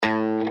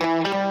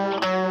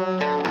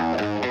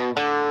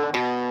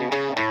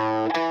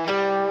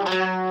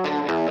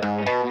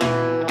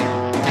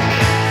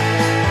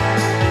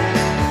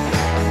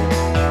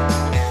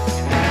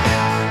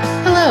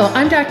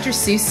Dr.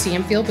 Sue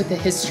Stanfield with the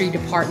History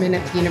Department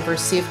at the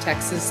University of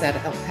Texas at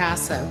El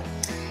Paso.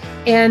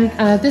 And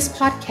this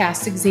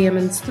podcast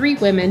examines 3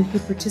 women who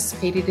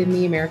participated in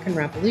the American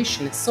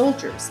Revolution as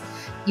soldiers,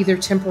 either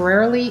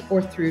temporarily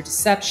or through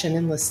deception,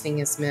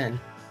 enlisting as men.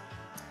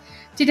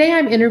 Today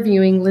I'm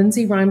interviewing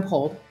Lindsay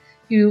Reinpold,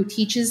 who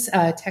teaches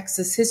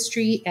Texas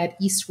history at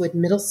Eastwood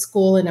Middle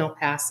School in El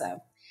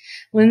Paso.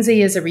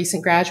 Lindsay is a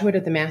recent graduate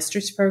of the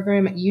master's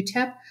program at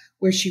UTEP,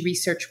 where she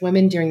researched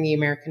women during the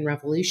American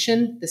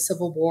Revolution, the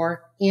Civil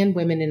War, and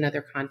women in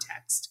other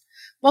contexts.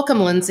 Welcome,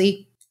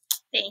 Lindsay.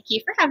 Thank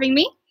you for having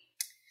me.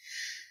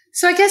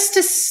 So I guess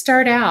to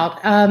start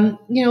out,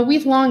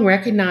 we've long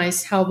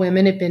recognized how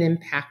women have been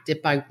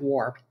impacted by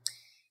war.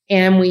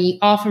 And we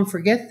often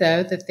forget,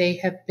 though, that they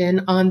have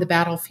been on the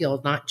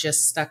battlefield, not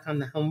just stuck on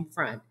the home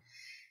front.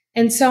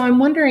 And so I'm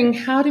wondering,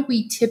 how do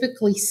we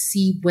typically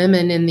see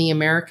women in the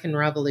American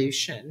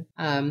Revolution?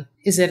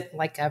 Is it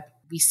like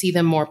we see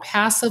them more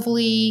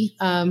passively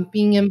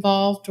being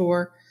involved,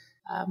 or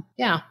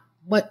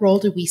what role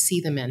do we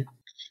see them in?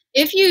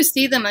 If you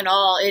see them at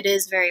all, it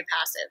is very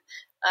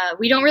passive.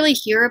 We don't really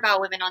hear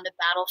about women on the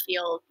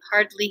battlefield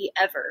hardly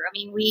ever. I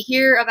mean, we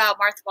hear about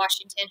Martha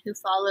Washington, who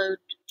followed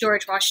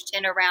George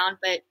Washington around,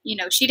 but,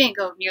 she didn't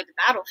go near the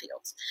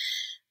battlefields.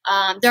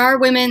 There are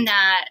women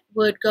that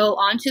would go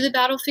onto the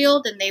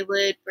battlefield and they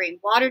would bring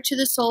water to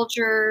the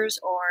soldiers,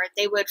 or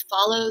they would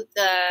follow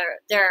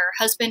their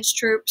husband's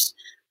troops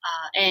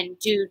and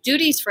do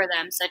duties for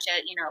them, such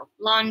as,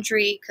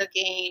 laundry,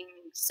 cooking,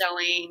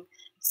 sewing,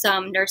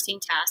 some nursing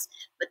tasks.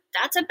 But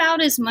that's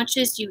about as much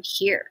as you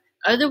hear.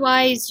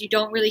 Otherwise, you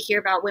don't really hear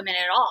about women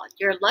at all.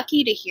 You're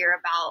lucky to hear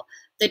about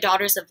the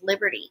Daughters of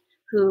Liberty,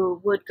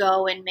 who would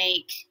go and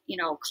make,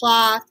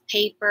 cloth,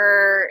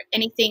 paper,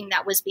 anything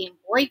that was being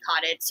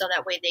boycotted, so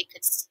that way they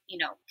could,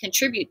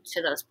 contribute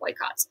to those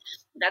boycotts.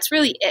 That's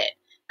really it.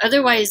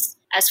 Otherwise,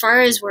 as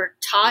far as we're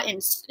taught in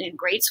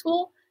grade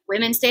school,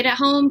 women stayed at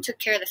home, took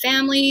care of the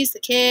families, the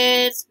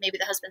kids, maybe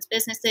the husband's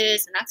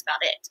businesses, and that's about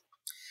it.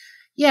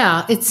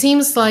 Yeah, it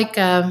seems like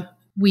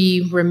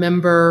we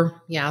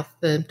remember,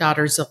 the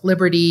Daughters of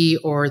Liberty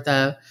or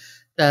the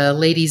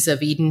ladies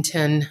of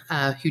Edenton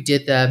who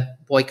did the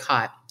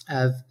boycott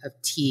of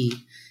tea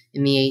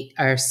in the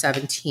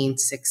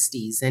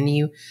 1760s.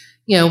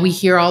 And we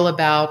hear all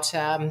about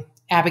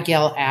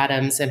Abigail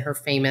Adams and her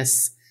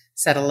famous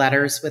set of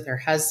letters with her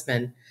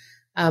husband.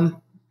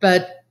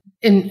 But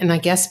I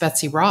guess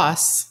Betsy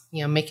Ross,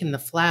 making the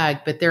flag,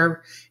 but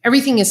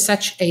everything is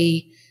such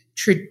a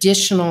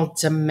traditional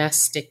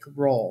domestic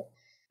role.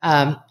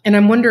 And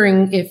I'm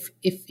wondering if,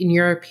 in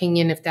your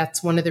opinion, if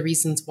that's one of the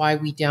reasons why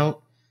we don't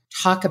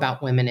talk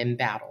about women in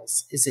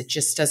battles, is it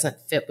just doesn't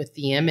fit with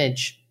the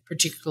image,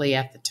 particularly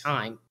at the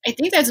time. I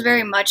think that's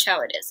very much how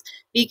it is,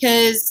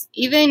 because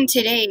even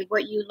today,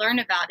 what you learn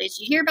about is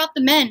you hear about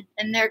the men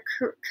and their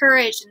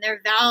courage and their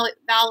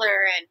valor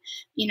and,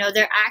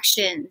 their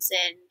actions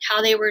and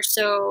how they were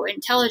so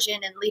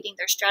intelligent in leading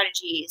their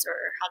strategies, or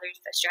how their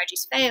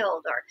strategies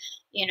failed, or,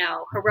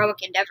 heroic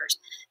endeavors.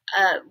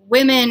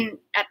 Women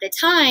at the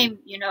time,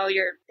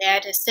 they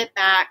had to sit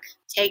back,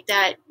 take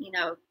that,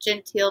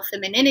 genteel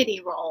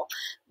femininity role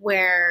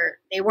where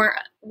they weren't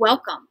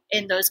welcome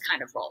in those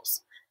kind of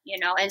roles.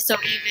 And so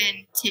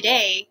even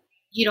today,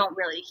 you don't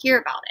really hear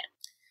about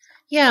it.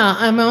 Yeah,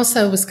 I'm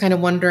also was kind of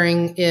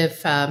wondering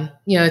if,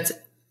 it's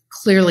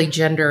clearly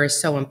gender is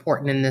so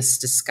important in this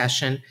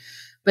discussion,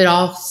 but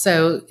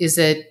also is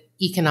it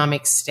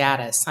economic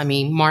status? I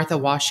mean, Martha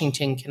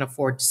Washington can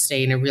afford to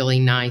stay in a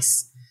really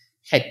nice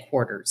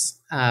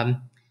headquarters and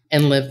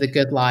live the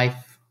good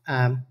life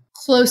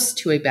close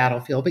to a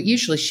battlefield, but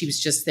usually she was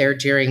just there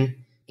during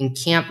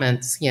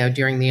encampments,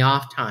 during the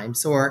off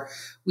times. Or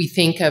we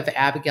think of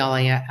Abigail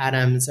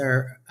Adams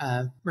or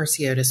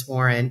Mercy Otis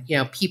Warren,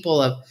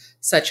 people of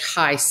such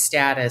high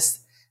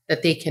status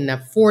that they can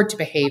afford to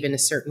behave in a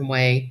certain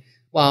way,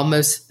 while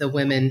most of the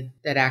women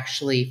that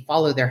actually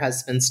follow their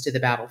husbands to the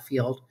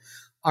battlefield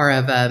are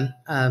of a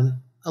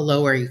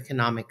lower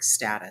economic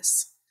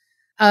status.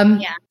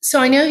 So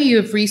I know you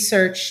have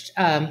researched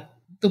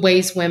the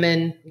ways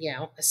women,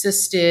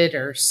 assisted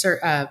or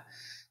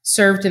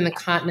served in the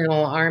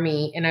Continental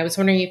Army. And I was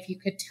wondering if you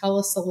could tell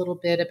us a little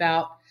bit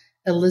about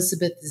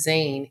Elizabeth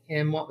Zane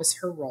and what was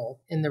her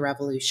role in the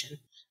Revolution.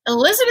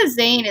 Elizabeth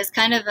Zane is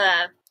kind of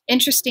a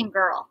interesting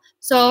girl.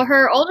 So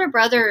her older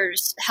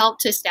brothers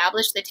helped to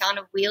establish the town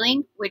of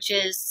Wheeling, which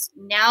is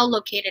now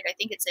located, I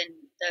think it's in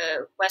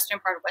the western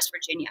part of West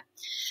Virginia.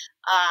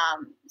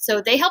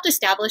 So they helped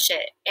establish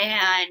it,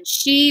 and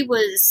she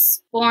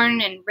was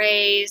born and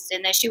raised,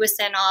 and then she was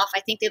sent off. I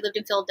think they lived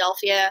in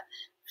Philadelphia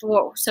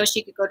so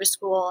she could go to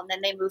school, and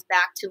then they moved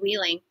back to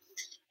Wheeling.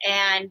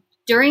 And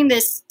during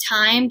this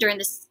time, the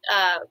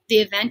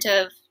event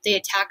of the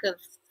attack of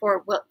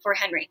Fort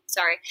Henry,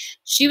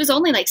 she was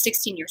only like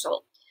 16 years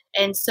old.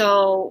 And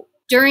so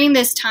during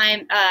this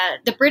time,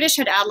 the British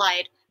had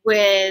allied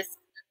with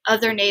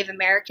other Native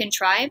American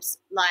tribes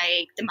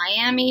like the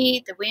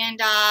Miami, the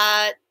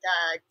Wyandot,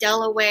 the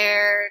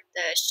Delaware,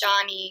 the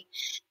Shawnee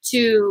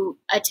to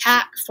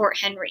attack Fort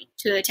Henry,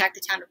 to attack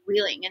the town of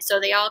Wheeling. And so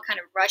they all kind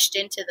of rushed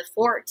into the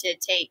fort to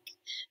take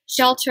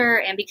shelter,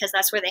 and because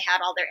that's where they had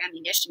all their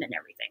ammunition and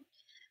everything.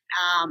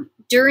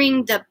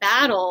 During the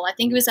battle, I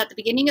think it was at the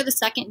beginning of the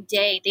second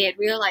day, they had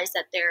realized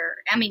that their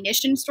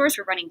ammunition stores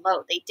were running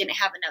low. They didn't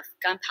have enough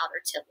gunpowder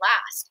to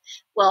last.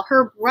 Well,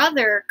 her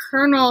brother,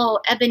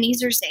 Colonel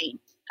Ebenezer Zane,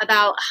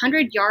 about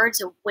 100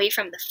 yards away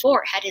from the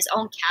fort, had his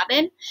own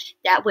cabin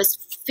that was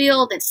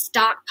filled and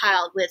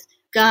stockpiled with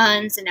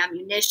guns and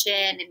ammunition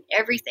and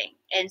everything.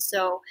 And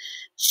so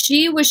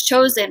she was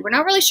chosen. We're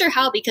not really sure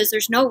how, because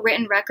there's no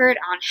written record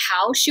on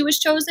how she was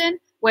chosen,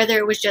 whether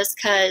it was just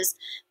because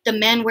the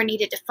men were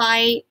needed to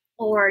fight,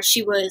 or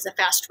she was a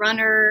fast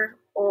runner,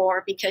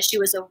 or because she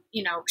was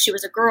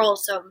a girl,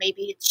 so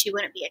maybe she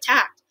wouldn't be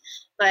attacked.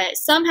 But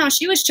somehow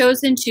she was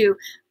chosen to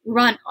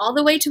run all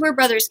the way to her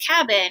brother's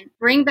cabin,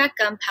 bring back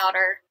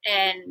gunpowder,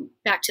 and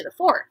back to the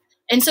fort.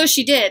 And so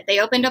she did. They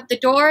opened up the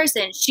doors,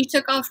 and she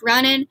took off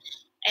running,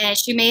 and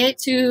she made it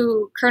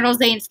to Colonel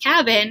Zane's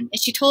cabin, and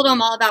she told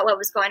him all about what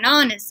was going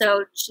on. And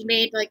so she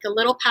made like a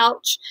little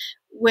pouch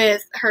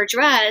with her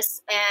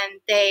dress, and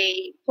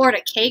they poured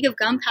a keg of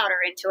gunpowder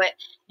into it,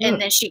 and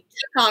then she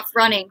took off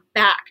running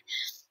back.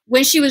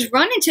 When she was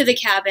running to the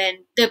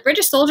cabin, the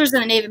British soldiers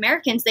and the Native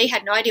Americans, they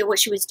had no idea what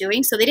she was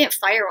doing, so they didn't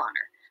fire on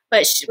her.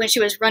 But when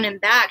she was running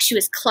back, she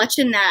was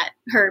clutching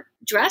her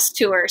dress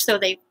to her, so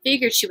they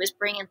figured she was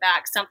bringing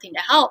back something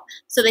to help,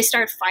 so they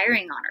started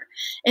firing on her.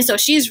 And so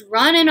she's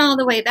running all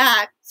the way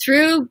back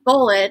through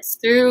bullets,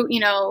 through,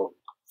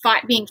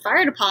 being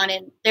fired upon,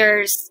 and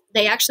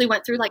they actually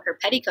went through like her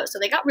petticoat, so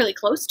they got really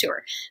close to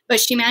her, but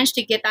she managed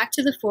to get back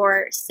to the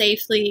fort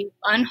safely,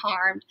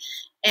 unharmed.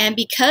 And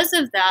because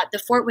of that, the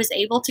fort was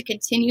able to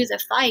continue the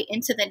fight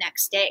into the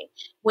next day,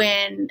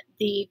 when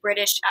the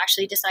British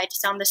actually decided to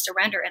sound the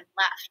surrender and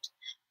left.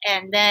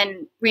 And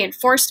then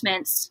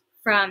reinforcements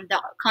from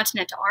the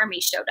Continental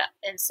Army showed up.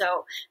 And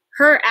so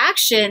her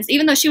actions,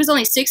 even though she was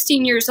only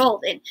 16 years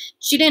old and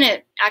she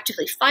didn't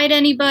actively fight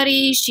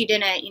anybody, she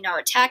didn't,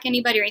 attack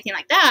anybody or anything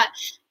like that,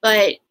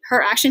 but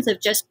her actions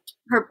of just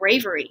her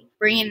bravery,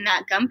 bringing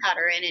that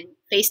gunpowder in and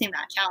facing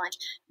that challenge,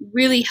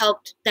 really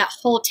helped that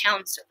whole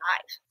town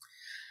survive.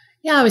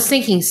 Yeah, I was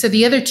thinking, so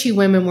the other two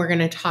women we're going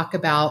to talk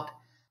about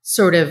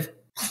sort of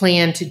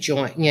plan to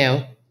join,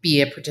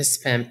 be a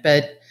participant,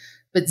 but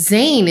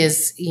Zane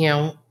is,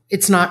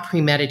 it's not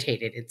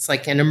premeditated. It's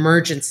like an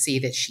emergency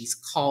that she's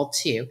called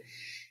to.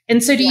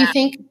 And so do you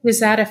think, does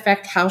that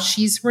affect how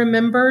she's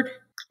remembered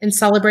and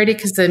celebrated?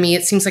 Because,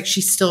 it seems like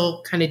she's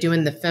still kind of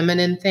doing the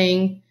feminine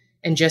thing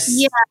and just...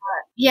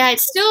 Yeah,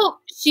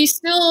 she's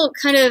still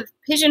kind of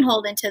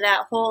pigeonholed into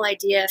that whole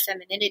idea of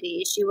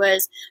femininity. She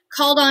was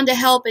called on to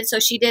help, and so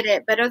she did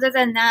it. But other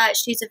than that,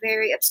 she's a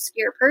very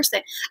obscure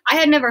person. I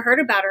had never heard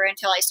about her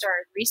until I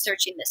started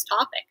researching this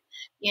topic.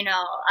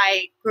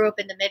 I grew up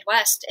in the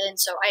Midwest, and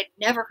so I'd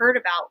never heard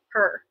about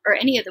her or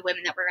any of the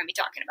women that we're going to be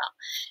talking about.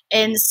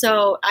 And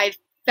so I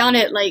found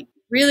it like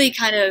really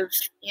kind of,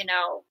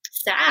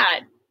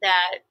 sad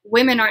that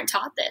women aren't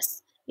taught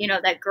this,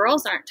 that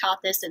girls aren't taught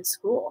this in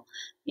school.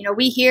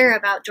 We hear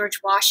about George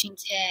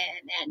Washington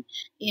and,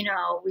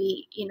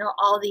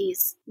 all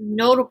these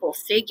notable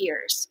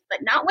figures, but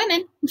not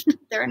women.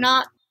 They're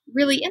not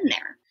really in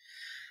there.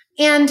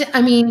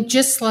 And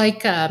just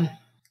like,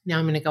 now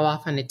I'm going to go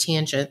off on a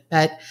tangent,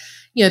 but,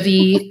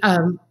 the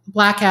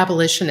Black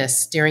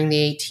abolitionists during the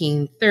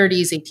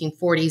 1830s,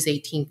 1840s,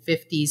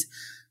 1850s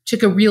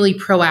took a really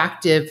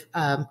proactive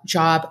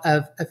job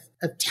of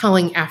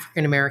telling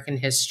African American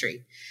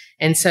history.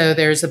 And so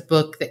there's a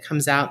book that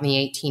comes out in the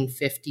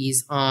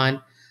 1850s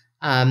on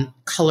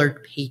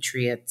colored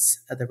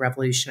patriots of the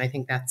Revolution. I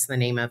think that's the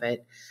name of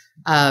it.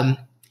 And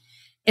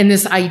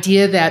this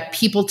idea that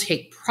people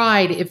take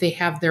pride if they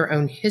have their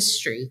own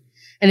history.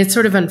 And it's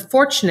sort of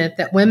unfortunate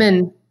that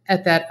women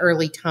at that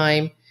early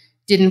time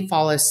didn't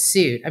follow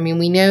suit.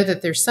 We know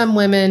that there's some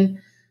women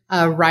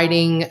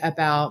writing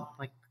about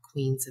like the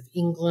Queens of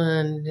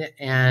England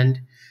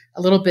and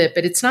a little bit,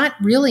 but it's not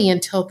really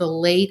until the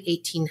late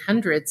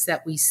 1800s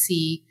that we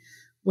see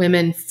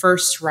women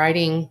first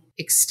writing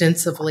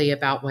extensively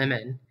about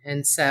women.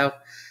 And so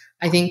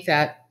I think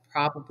that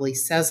probably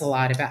says a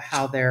lot about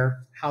how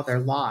they're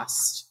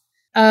lost.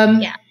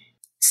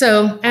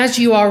 So as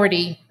we've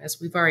already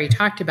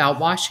talked about,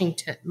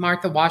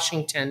 Martha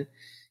Washington,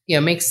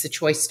 makes the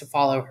choice to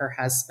follow her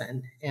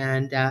husband.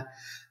 And a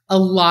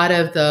lot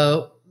of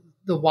the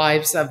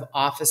wives of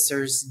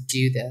officers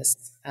do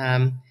this.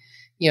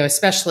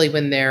 Especially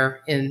when they're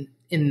in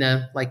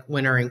the like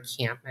winter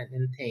encampment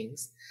and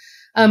things.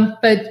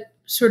 But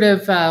sort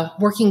of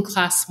working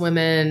class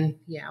women,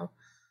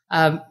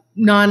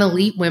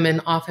 non-elite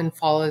women often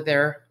follow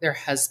their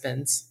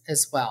husbands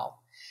as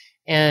well.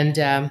 And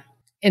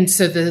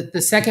so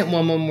the second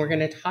woman we're going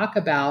to talk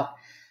about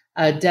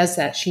does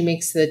that. She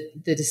makes the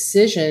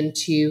decision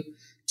to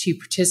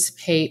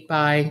participate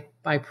by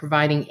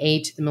providing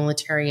aid to the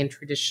military and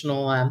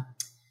traditional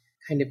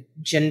kind of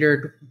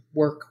gendered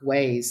work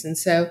ways. And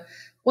so,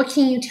 what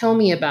can you tell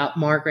me about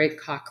Margaret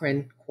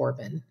Cochrane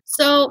Corbin?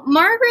 So,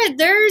 Margaret,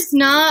 there's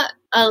not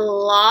a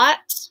lot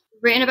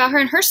written about her,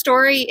 and her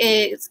story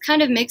is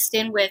kind of mixed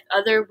in with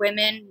other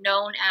women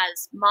known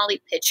as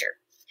Molly Pitcher.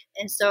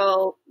 And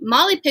so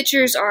Molly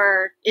Pitchers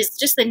is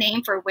just the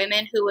name for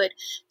women who would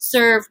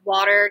serve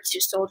water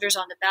to soldiers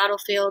on the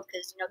battlefield,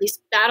 because these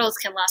battles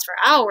can last for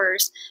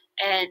hours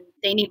and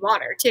they need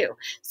water too.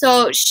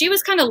 So she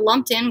was kind of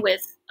lumped in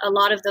with a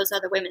lot of those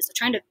other women. So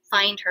trying to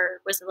find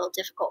her was a little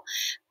difficult.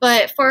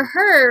 But for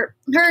her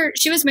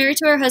she was married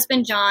to her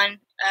husband John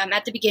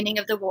at the beginning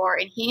of the war,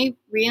 and he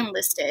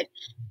re-enlisted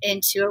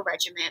into a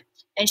regiment,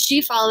 and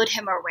she followed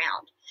him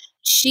around.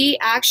 She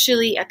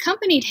actually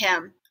accompanied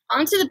him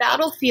onto the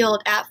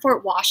battlefield at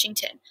Fort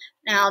Washington.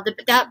 Now,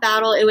 that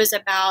battle, it was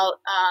about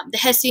the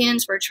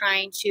Hessians were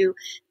trying to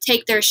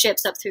take their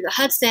ships up through the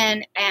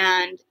Hudson,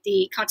 and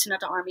the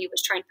Continental Army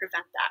was trying to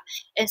prevent that.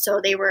 And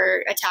so they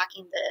were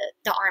attacking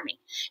the army.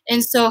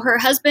 And so her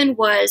husband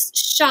was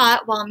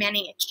shot while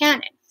manning a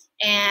cannon.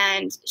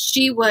 And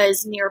she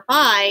was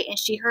nearby, and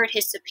she heard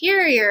his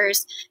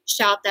superiors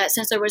shout that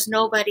since there was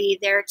nobody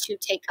there to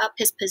take up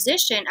his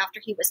position after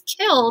he was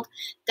killed,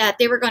 that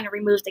they were going to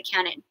remove the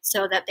cannon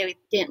so that they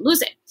didn't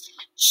lose it.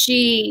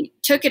 She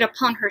took it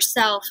upon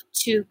herself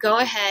to go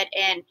ahead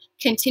and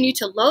continue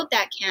to load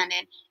that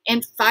cannon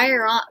and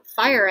fire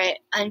it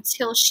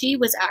until she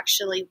was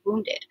actually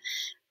wounded.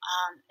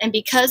 And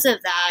because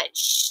of that,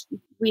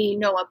 we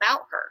know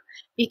about her,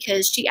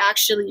 because she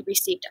actually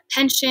received a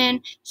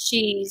pension.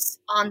 She's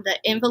on the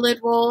invalid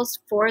rolls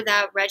for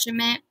that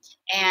regiment,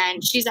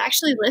 and she's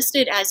actually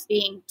listed as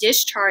being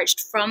discharged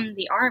from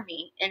the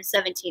Army in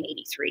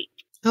 1783.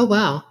 Oh,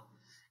 wow.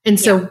 And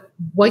so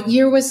what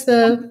year was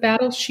the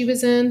battle she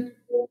was in?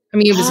 I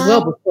mean, it was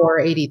well before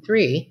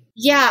 83.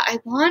 Yeah, I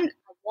want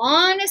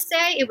to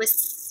say it was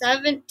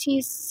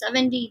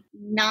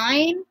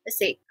 1779. Let's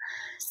see.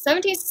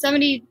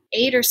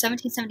 1778 or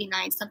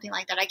 1779, something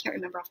like that. I can't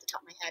remember off the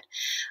top of my head.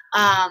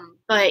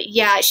 But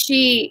yeah,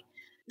 she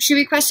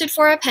requested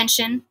for a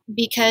pension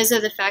because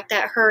of the fact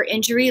that her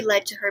injury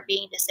led to her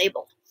being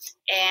disabled.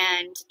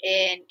 And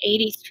in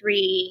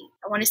 83,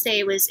 I want to say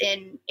it was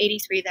in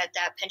 83 that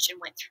pension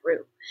went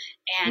through,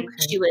 and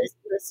she was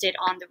listed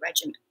on the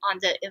regiment, on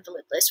the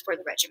invalid list for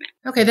the regiment.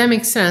 Okay, that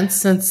makes sense,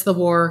 since the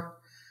war,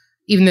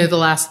 even though the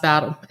last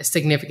battle, a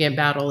significant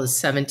battle,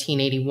 is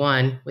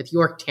 1781 with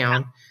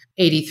Yorktown.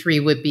 83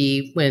 would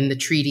be when the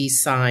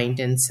treaty's signed,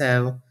 and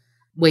so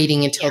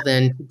waiting until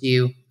then to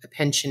do a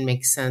pension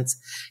makes sense.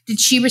 Did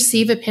she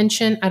receive a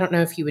pension? I don't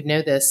know if you would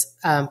know this,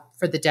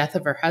 for the death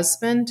of her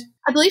husband.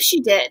 I believe she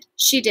did.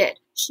 She did.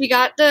 She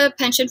got the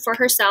pension for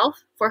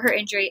herself for her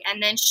injury,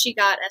 and then she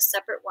got a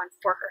separate one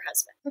for her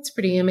husband. That's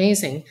pretty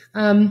amazing.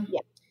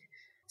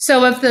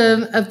 So of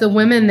the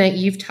women that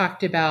you've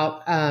talked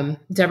about,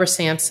 Deborah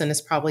Sampson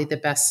is probably the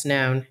best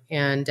known.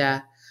 And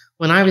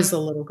when I was a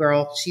little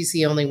girl, she's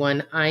the only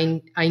one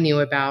I knew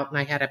about, and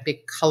I had a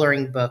big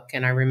coloring book,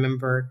 and I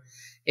remember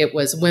it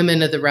was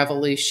Women of the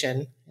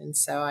Revolution, and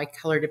so I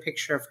colored a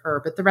picture of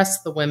her. But the rest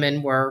of the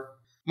women were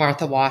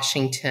Martha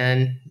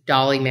Washington,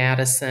 Dolly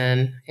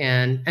Madison,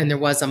 and there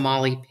was a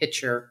Molly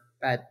Pitcher,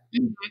 but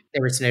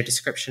there was no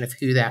description of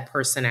who that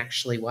person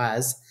actually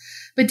was.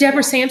 But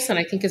Deborah Sampson,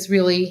 I think, is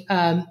really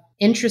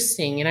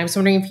interesting, and I was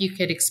wondering if you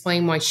could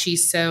explain why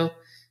she's so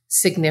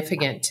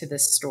significant to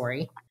this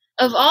story.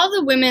 Of all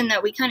the women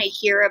that we kind of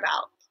hear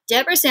about,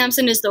 Deborah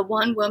Sampson is the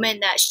one woman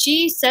that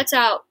she sets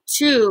out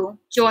to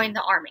join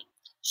the Army.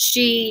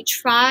 She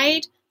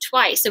tried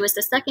twice. It was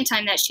the second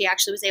time that she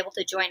actually was able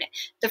to join it.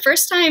 The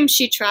first time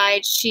she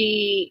tried,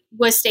 she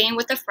was staying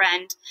with a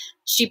friend.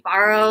 She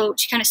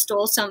kind of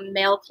stole some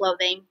male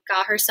clothing,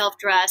 got herself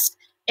dressed,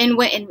 and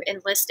went and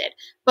enlisted.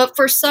 But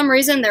for some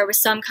reason, there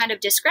was some kind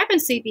of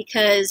discrepancy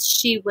because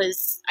she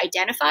was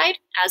identified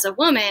as a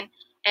woman,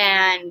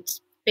 and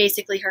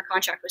basically her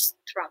contract was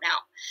thrown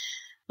out.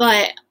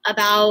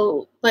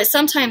 But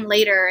sometime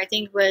later, I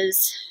think it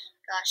was,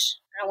 I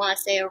don't want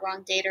to say a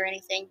wrong date or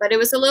anything, but it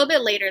was a little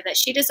bit later that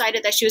she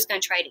decided that she was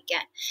going to try it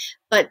again.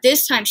 But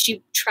this time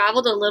she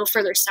traveled a little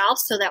further south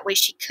so that way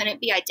she couldn't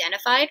be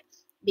identified,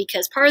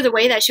 because part of the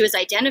way that she was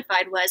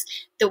identified was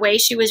the way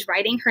she was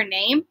writing her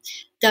name.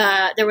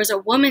 There was a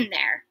woman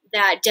there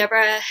that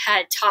Deborah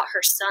had taught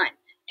her son,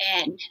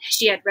 and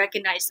she had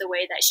recognized the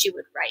way that she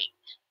would write.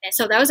 And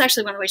so that was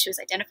actually one of the ways she was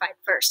identified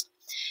first.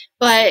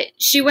 But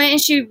she went and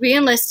she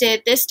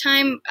re-enlisted. This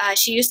time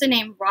she used the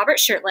name Robert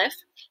Shirtliff.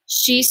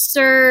 She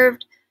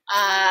served,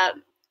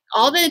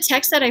 all the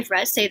texts that I've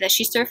read say that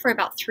she served for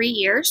about 3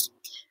 years.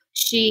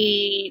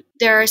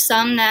 There are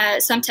some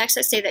texts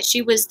that say that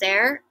she was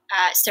there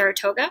at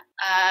Saratoga,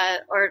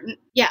 at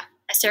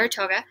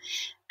Saratoga.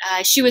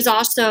 She was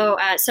also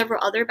at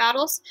several other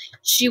battles.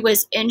 She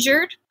was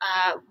injured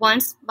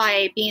once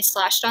by being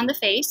slashed on the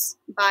face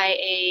by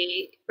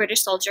a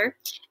British soldier,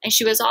 and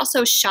she was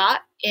also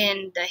shot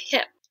in the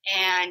hip.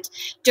 And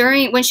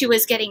when she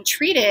was getting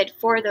treated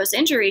for those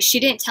injuries, she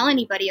didn't tell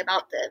anybody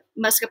about the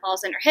musket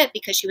balls in her hip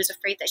because she was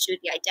afraid that she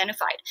would be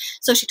identified.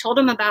 So she told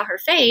them about her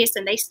face,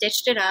 and they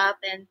stitched it up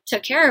and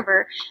took care of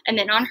her. And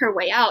then on her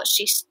way out,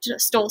 she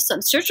stole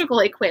some surgical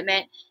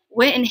equipment,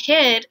 went and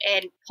hid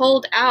and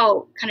pulled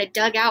out, kind of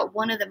dug out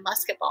one of the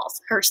musket balls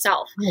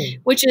herself,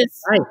 which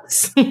is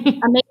nice.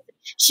 amazing.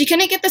 She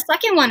couldn't get the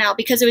second one out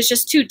because it was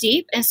just too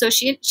deep. And so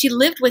she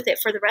lived with it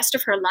for the rest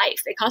of her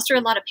life. It caused her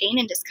a lot of pain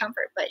and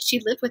discomfort, but she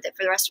lived with it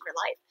for the rest of her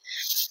life.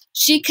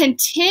 She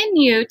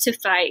continued to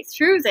fight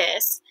through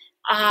this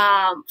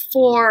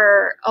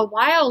for a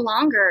while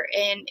longer.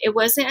 And it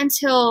wasn't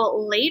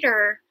until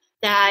later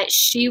that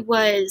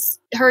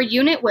her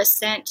unit was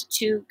sent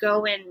to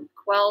go and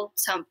quell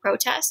some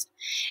protest.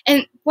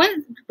 And one of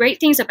the great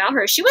things about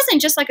her, she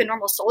wasn't just like a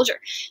normal soldier.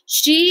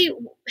 She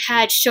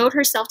had showed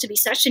herself to be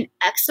such an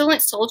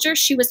excellent soldier.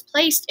 She was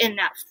placed in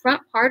that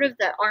front part of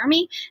the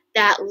army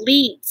that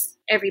leads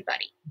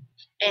everybody.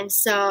 And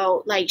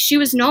so, like, she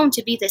was known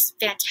to be this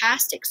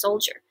fantastic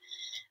soldier.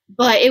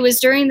 But it was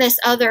during this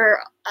other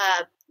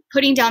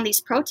putting down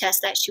these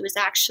protests that she was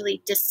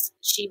actually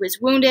she was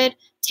wounded,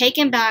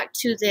 taken back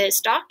to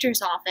this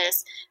doctor's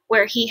office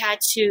where she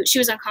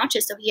was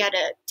unconscious, so he had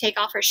to take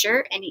off her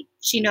shirt, and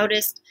they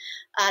noticed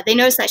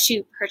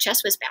that her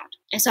chest was bound.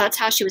 And so that's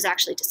how she was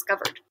actually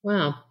discovered.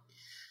 Wow.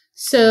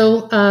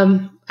 So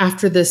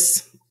after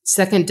this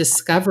second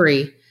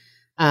discovery,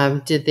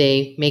 did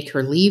they make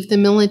her leave the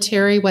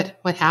military? What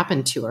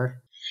happened to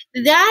her?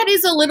 That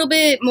is a little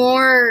bit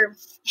more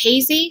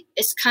hazy.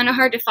 It's kind of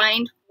hard to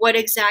find what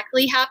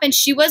exactly happened.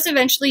 She was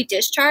eventually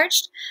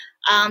discharged.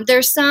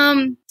 There's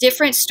some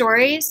different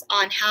stories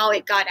on how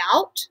it got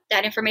out,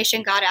 that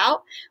information got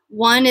out.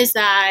 One is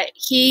that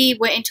he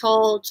went and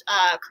told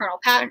Colonel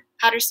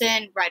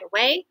Patterson right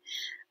away.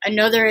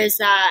 Another is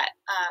that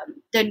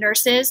the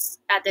nurses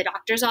at the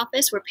doctor's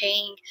office were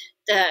paying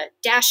the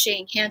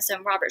dashing,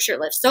 handsome Robert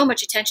Shurtleff so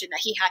much attention that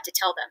he had to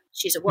tell them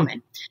she's a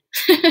woman.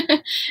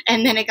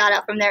 And then it got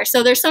out from there.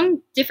 So there's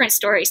some different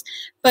stories.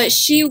 But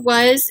she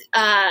was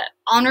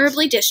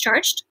honorably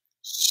discharged,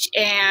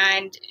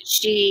 and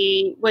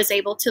she was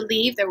able to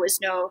leave. There was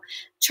no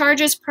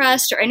charges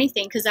pressed or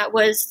anything, because that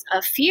was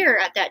a fear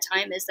at that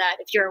time, is that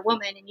if you're a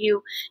woman and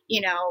you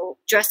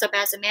dress up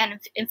as a man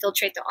and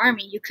infiltrate the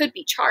army, you could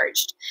be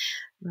charged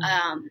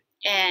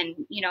and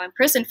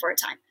imprisoned for a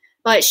time.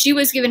 But she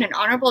was given an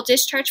honorable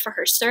discharge for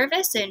her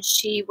service, and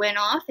she went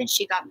off and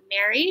she got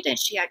married and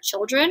she had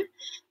children.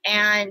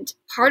 And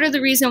part of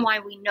the reason why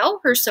we know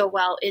her so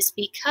well is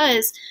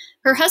because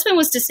her husband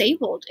was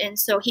disabled, and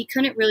so he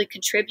couldn't really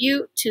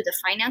contribute to the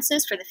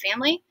finances for the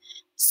family.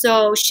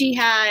 So she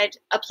had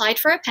applied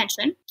for a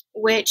pension,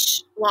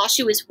 which while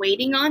she was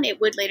waiting on, it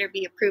would later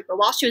be approved. But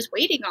while she was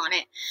waiting on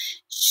it,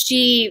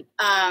 she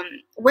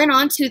went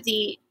on to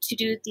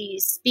do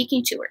these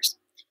speaking tours.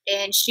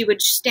 And she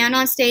would stand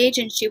on stage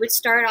and she would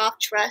start off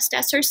dressed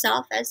as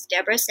herself, as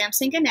Deborah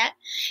Sampson Gannett.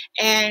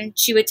 And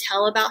she would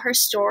tell about her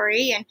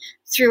story. And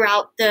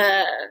throughout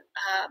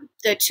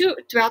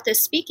throughout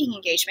this speaking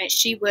engagement,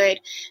 she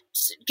would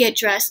get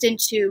dressed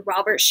into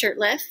Robert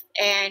Shurtleff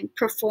and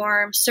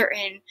perform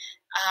certain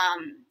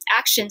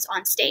actions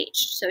on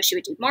stage. So she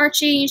would do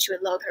marching, she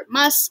would load her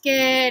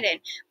musket,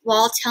 and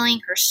while telling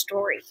her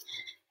story.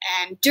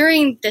 And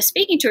during the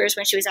speaking tours,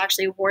 when she was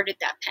actually awarded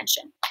that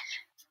pension.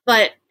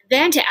 But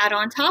then to add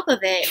on top of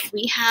it,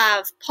 we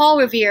have Paul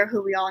Revere,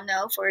 who we all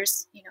know for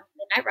his,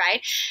 Midnight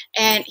Ride.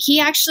 And he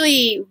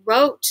actually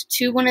wrote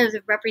to one of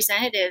the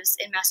representatives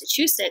in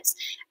Massachusetts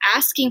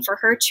asking for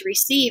her to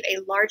receive a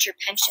larger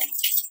pension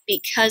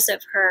because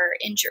of her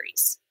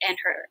injuries and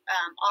her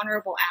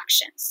honorable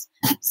actions.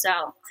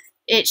 So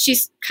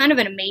she's kind of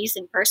an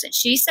amazing person.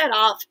 She set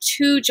off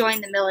to join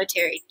the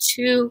military,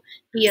 to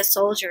be a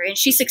soldier, and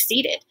she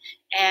succeeded.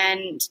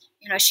 And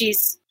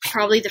she's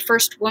probably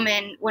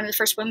one of the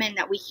first women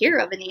that we hear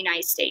of in the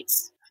United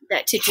States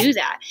to do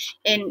that.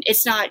 And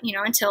it's not,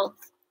 until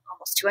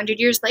almost 200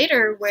 years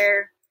later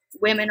where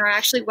women are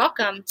actually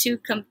welcome to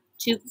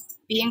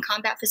be in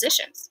combat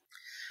positions.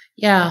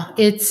 Yeah,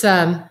 it's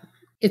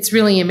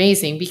really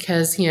amazing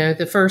because,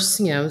 the first,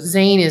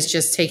 Zane is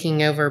just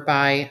taking over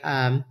by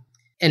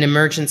an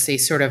emergency,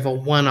 sort of a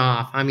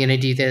one-off. I'm going to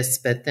do this,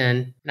 but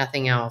then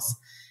nothing else.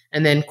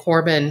 And then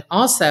Corbin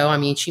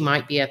also, she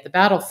might be at the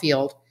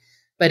battlefield,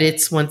 but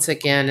it's once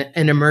again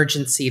an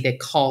emergency that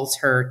calls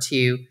her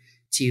to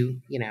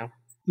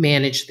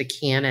manage the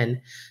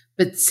cannon.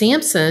 But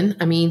Sampson,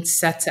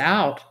 sets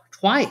out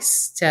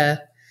twice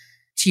to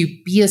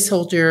be a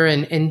soldier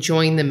and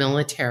join the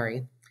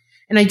military.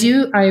 And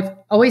I've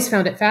always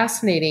found it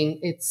fascinating.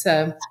 It's,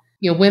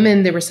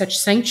 women, there were such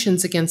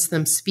sanctions against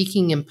them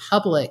speaking in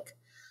public.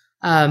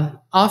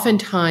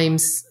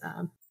 Oftentimes,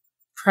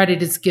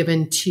 credit is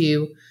given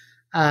to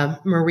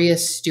Maria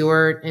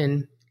Stewart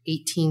in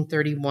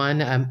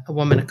 1831, a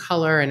woman of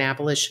color, an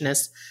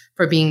abolitionist,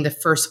 for being the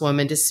first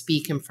woman to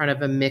speak in front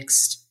of a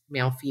mixed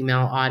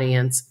male-female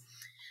audience.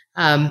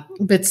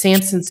 But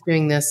Sampson's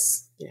doing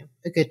this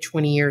a good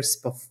 20 years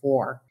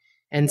before.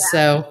 And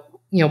so,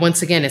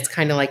 once again, it's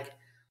kind of like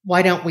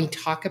why don't we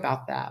talk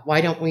about that?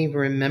 Why don't we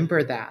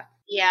remember that?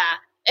 Yeah.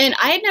 And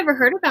I had never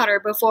heard about her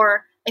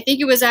before. I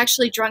think it was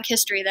actually Drunk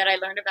History that I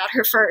learned about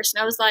her first.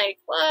 And I was like,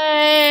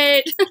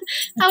 what?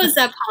 How is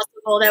that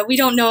possible that we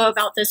don't know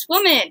about this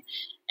woman?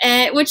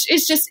 Which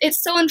is just,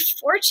 it's so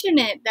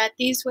unfortunate that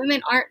these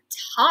women aren't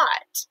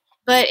taught.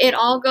 But it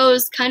all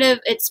goes kind of,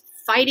 it's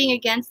fighting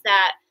against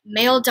that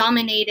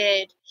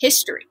male-dominated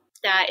history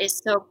that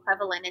is so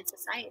prevalent in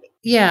society.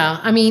 Yeah.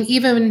 I mean,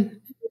 even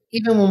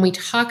when we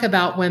talk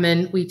about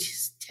women, we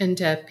tend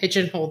to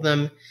pigeonhole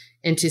them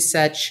into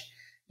such,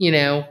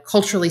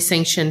 culturally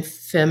sanctioned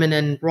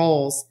feminine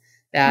roles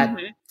that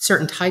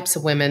certain types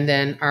of women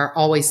then are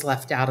always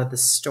left out of the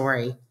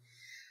story.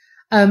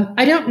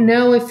 I don't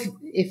know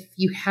if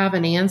you have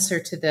an answer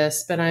to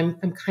this, but I'm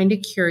kind of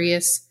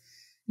curious,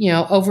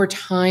 over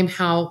time,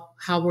 how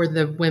were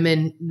the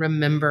women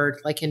remembered,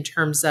 like in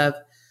terms of,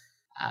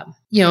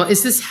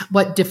 is this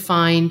what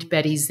defined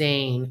Betty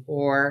Zane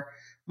or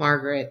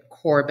Margaret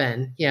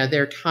Corbin,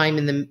 their time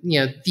in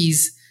the,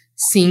 these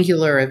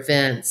singular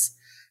events,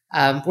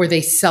 were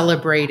they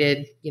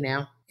celebrated,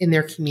 in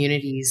their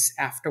communities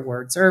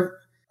afterwards, or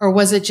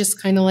was it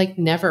just kind of like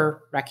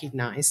never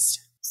recognized?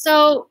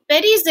 So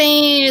Betty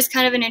Zane is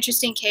kind of an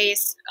interesting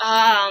case.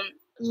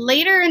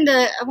 Later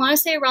I want to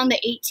say around the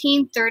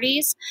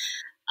 1830s,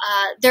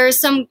 there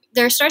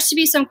starts to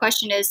be some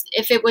question as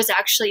if it was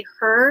actually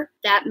her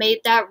that made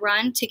that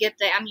run to get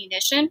the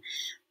ammunition.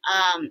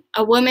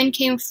 A woman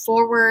came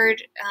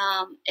forward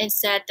and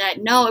said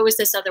that no, it was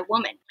this other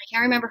woman. I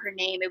can't remember her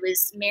name. It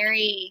was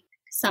Mary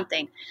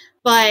something.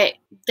 But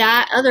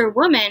that other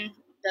woman,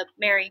 the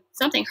Mary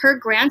something, her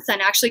grandson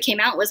actually came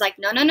out and was like,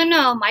 no.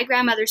 My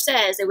grandmother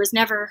says it was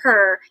never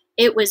her.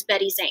 It was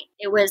Betty Zane.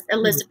 It was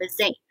Elizabeth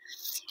Zane.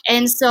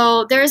 And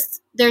so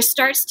there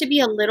starts to be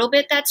a little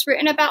bit that's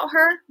written about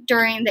her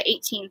during the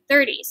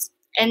 1830s.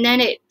 And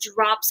then it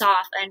drops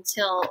off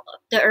until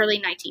the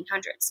early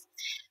 1900s.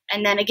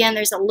 And then again,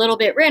 there's a little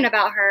bit written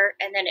about her,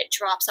 and then it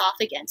drops off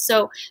again.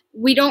 So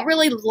we don't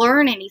really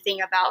learn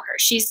anything about her.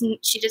 She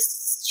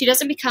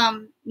doesn't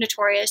become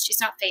notorious.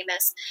 She's not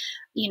famous.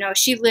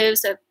 She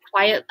lives a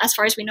quiet, as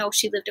far as we know,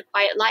 she lived a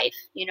quiet life,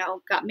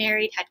 got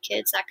married, had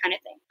kids, that kind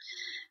of thing.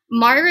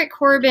 Margaret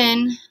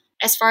Corbin,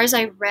 as far as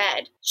I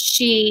read,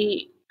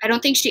 I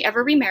don't think she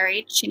ever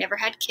remarried. She never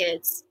had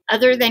kids.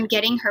 Other than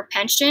getting her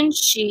pension,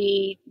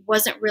 she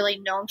wasn't really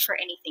known for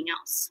anything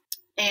else.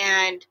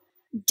 And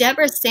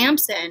Deborah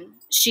Sampson,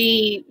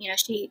 she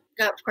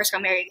got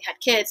married, had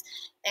kids,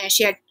 and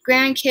she had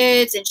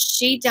grandkids, and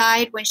she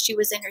died when she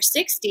was in her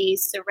 60s,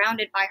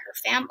 surrounded by her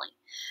family.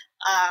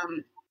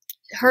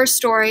 Her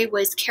story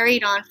was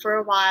carried on for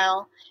a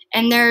while,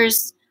 and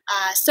there's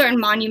certain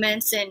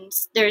monuments, and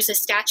there's a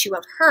statue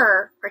of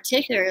her,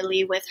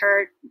 particularly with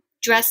her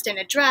dressed in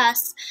a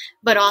dress,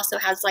 but also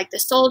has like the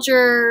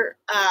soldier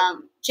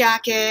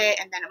jacket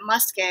and then a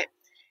musket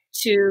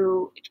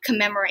to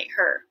commemorate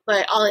her.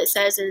 But all it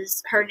says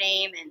is her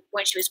name and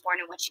when she was born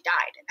and when she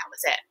died, and that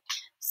was it.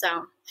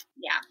 So,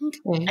 yeah.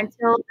 Okay.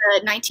 Until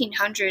the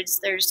 1900s,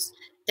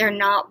 they're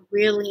not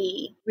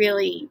really,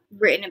 really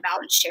written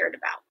about and shared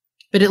about.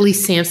 But at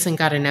least Sampson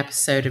got an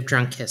episode of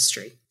Drunk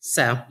History.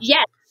 So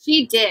yes,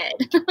 she did.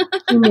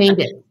 She made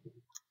it.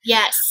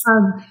 Yes.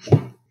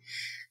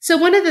 So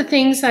one of the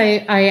things I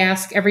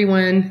ask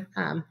everyone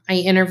I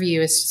interview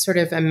is to sort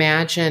of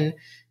imagine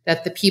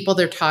that the people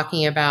they're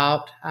talking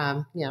about,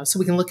 so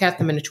we can look at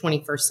them in a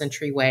 21st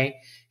century way,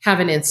 have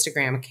an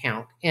Instagram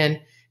account.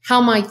 And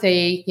how might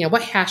they,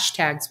 what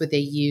hashtags would they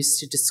use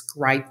to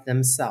describe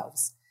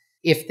themselves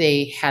if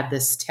they had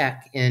this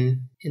tech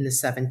in the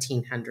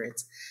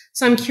 1700s?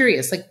 So I'm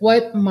curious, like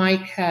what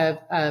might have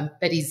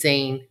Betty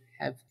Zane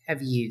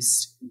have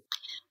used?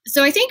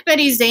 So I think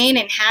Betty Zane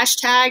and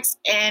hashtags,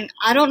 and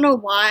I don't know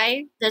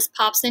why this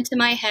pops into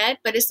my head,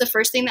 but it's the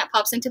first thing that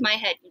pops into my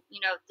head,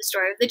 the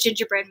story of the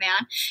gingerbread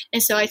man.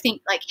 And so I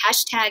think like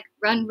hashtag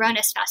run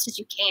as fast as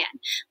you can.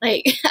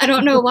 Like, I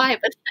don't know why,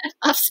 but that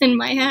pops in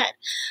my head.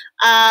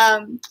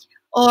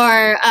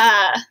 Or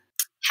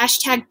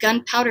hashtag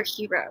gunpowder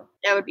hero.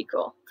 That would be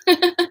cool.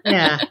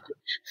 Yeah.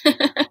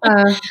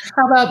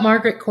 How about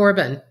Margaret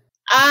Corbin?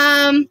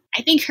 I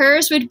think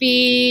hers would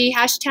be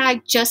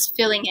hashtag just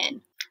filling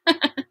in.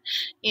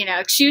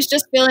 She was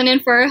just filling in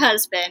for her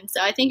husband.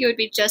 So I think it would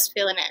be just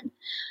filling in.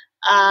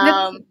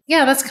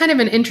 That's kind of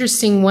an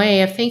interesting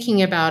way of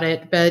thinking about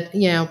it. But,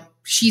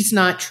 she's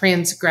not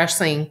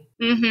transgressing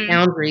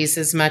boundaries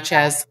as much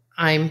as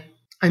I'm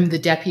the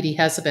deputy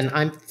husband.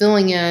 I'm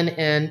filling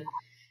in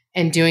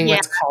and doing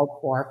what's called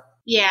for.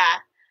 Yeah.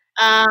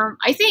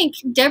 I think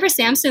Deborah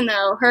Sampson,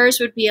 though, hers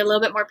would be a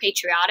little bit more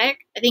patriotic.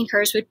 I think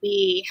hers would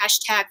be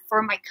hashtag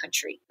for my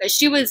country. But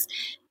she was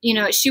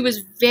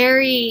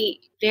very,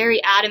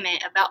 very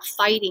adamant about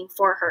fighting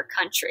for her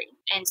country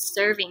and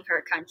serving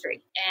her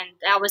country. And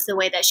that was the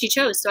way that she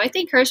chose. So I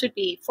think hers would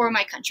be for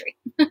my country.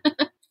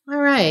 All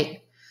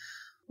right.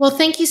 Well,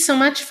 thank you so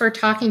much for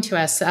talking to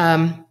us.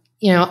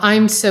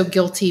 I'm so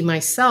guilty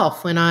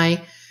myself when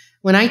I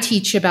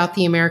teach about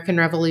the American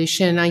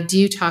Revolution. I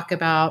do talk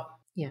about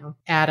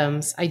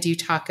Adams, I do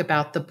talk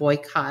about the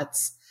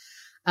boycotts.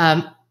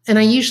 And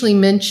I usually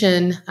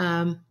mention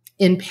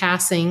in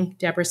passing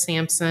Deborah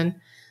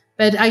Sampson,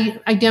 but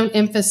I don't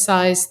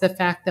emphasize the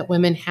fact that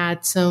women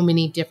had so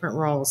many different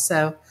roles.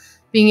 So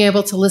being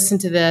able to listen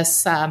to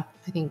this, I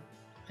think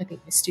my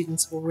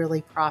students will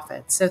really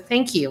profit. So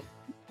thank you.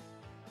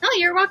 Oh,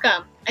 you're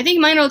welcome. I think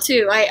mine will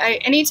too. I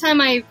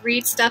anytime I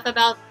read stuff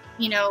about,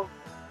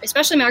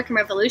 especially American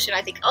Revolution,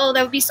 I think, oh,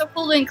 that would be so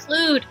cool to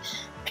include.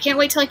 I can't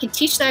wait till I can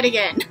teach that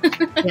again.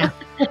 Yeah.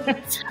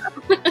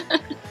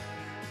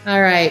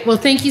 All right. Well,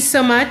 thank you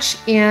so much.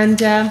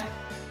 And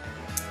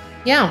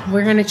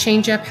we're going to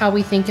change up how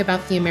we think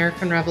about the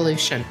American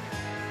Revolution.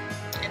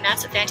 And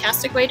that's a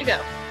fantastic way to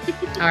go.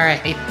 All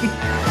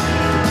right.